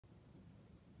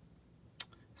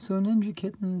So Ninja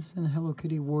Kittens and Hello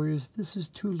Kitty Warriors, this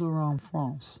is Toularon,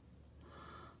 France.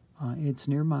 It's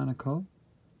near Monaco.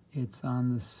 It's on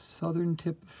the southern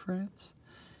tip of France.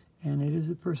 And it is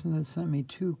the person that sent me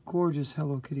 2 gorgeous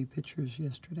Hello Kitty pictures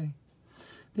yesterday.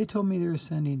 They told me they were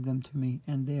sending them to me,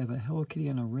 and they have a Hello Kitty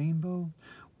on a rainbow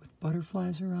with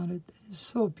butterflies around it. That is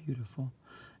so beautiful.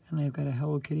 And they've got a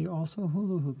Hello Kitty also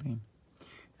hula hooping.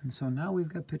 And so now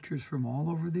we've got pictures from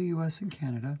all over the US and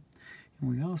Canada. And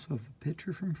we also have a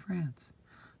picture from France.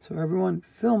 So everyone,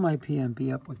 fill my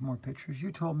PMB up with more pictures.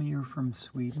 You told me you're from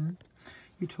Sweden.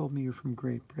 You told me you're from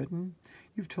Great Britain.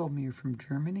 You've told me you're from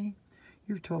Germany.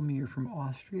 You've told me you're from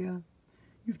Austria.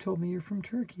 You've told me you're from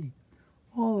Turkey.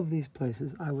 All of these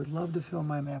places, I would love to fill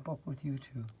my map up with you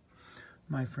too.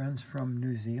 My friends from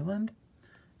New Zealand,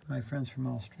 my friends from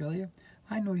Australia.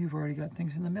 I know you've already got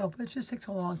things in the mail, but it just takes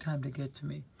a long time to get to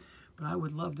me. But I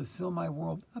would love to fill my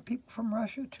world. People from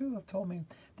Russia too have told me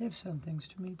they've sent things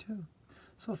to me too.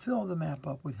 So fill the map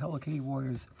up with Hello Kitty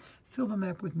Warriors. Fill the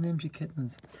map with Ninja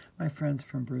Kittens. My friends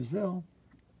from Brazil.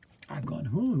 I've gone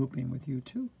hula hooping with you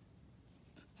too.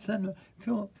 Fill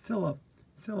up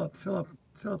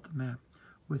the map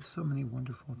with so many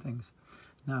wonderful things.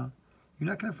 Now, you're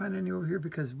not going to find any over here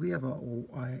because we have a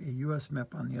U.S.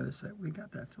 map on the other side. We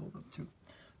got that filled up too.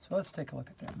 So let's take a look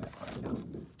at that map right now.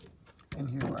 And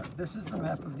here we are. This is the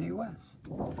map of the U.S.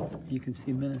 You can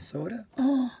see Minnesota.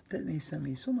 Oh, that they sent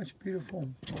me so much beautiful,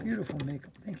 beautiful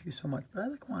makeup. Thank you so much. But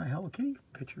I'd like want a Hello Kitty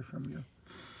picture from you.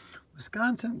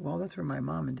 Wisconsin, well, that's where my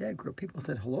mom and dad grew up. People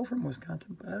said hello from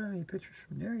Wisconsin, but I don't have any pictures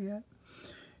from there yet.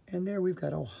 And there we've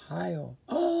got Ohio.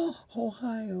 Oh,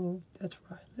 Ohio. That's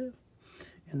where I live.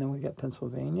 And then we got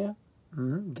Pennsylvania.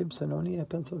 Gibsonia,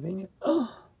 Pennsylvania.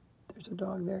 Oh, there's a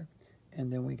dog there.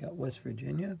 And then we got West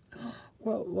Virginia.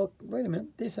 Well, wait a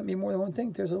minute. They sent me more than one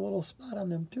thing. There's a little spot on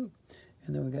them, too.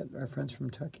 And then we got our friends from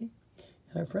Kentucky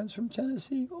and our friends from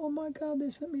Tennessee. Oh, my God, they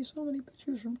sent me so many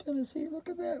pictures from Tennessee. Look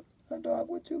at that. A dog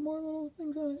with 2 more little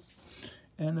things on it.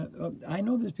 And I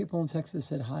know there's people in Texas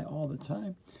that said hi all the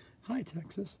time. Hi,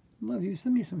 Texas. Love you.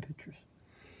 Send me some pictures.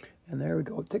 And there we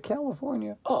go to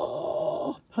California.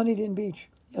 Oh, Huntington Beach.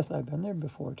 Yes, I've been there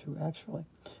before, too, actually.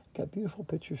 Got beautiful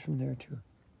pictures from there, too.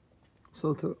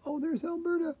 So, there's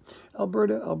Alberta.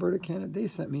 Alberta, Canada. They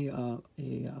sent me a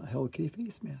Hello Kitty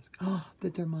face mask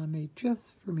that their mom made just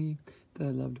for me that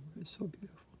I loved to wear. It's so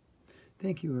beautiful.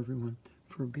 Thank you, everyone,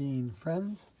 for being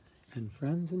friends and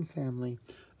family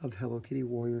of Hello Kitty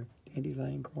Warrior,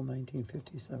 Dandelion Girl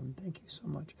 1957. Thank you so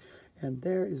much. And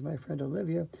there is my friend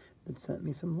Olivia that sent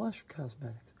me some Lush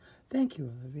cosmetics. Thank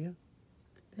you, Olivia.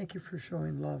 Thank you for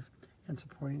showing love and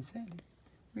supporting Sandy.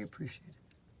 We appreciate it.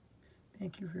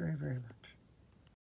 Thank you very, very much.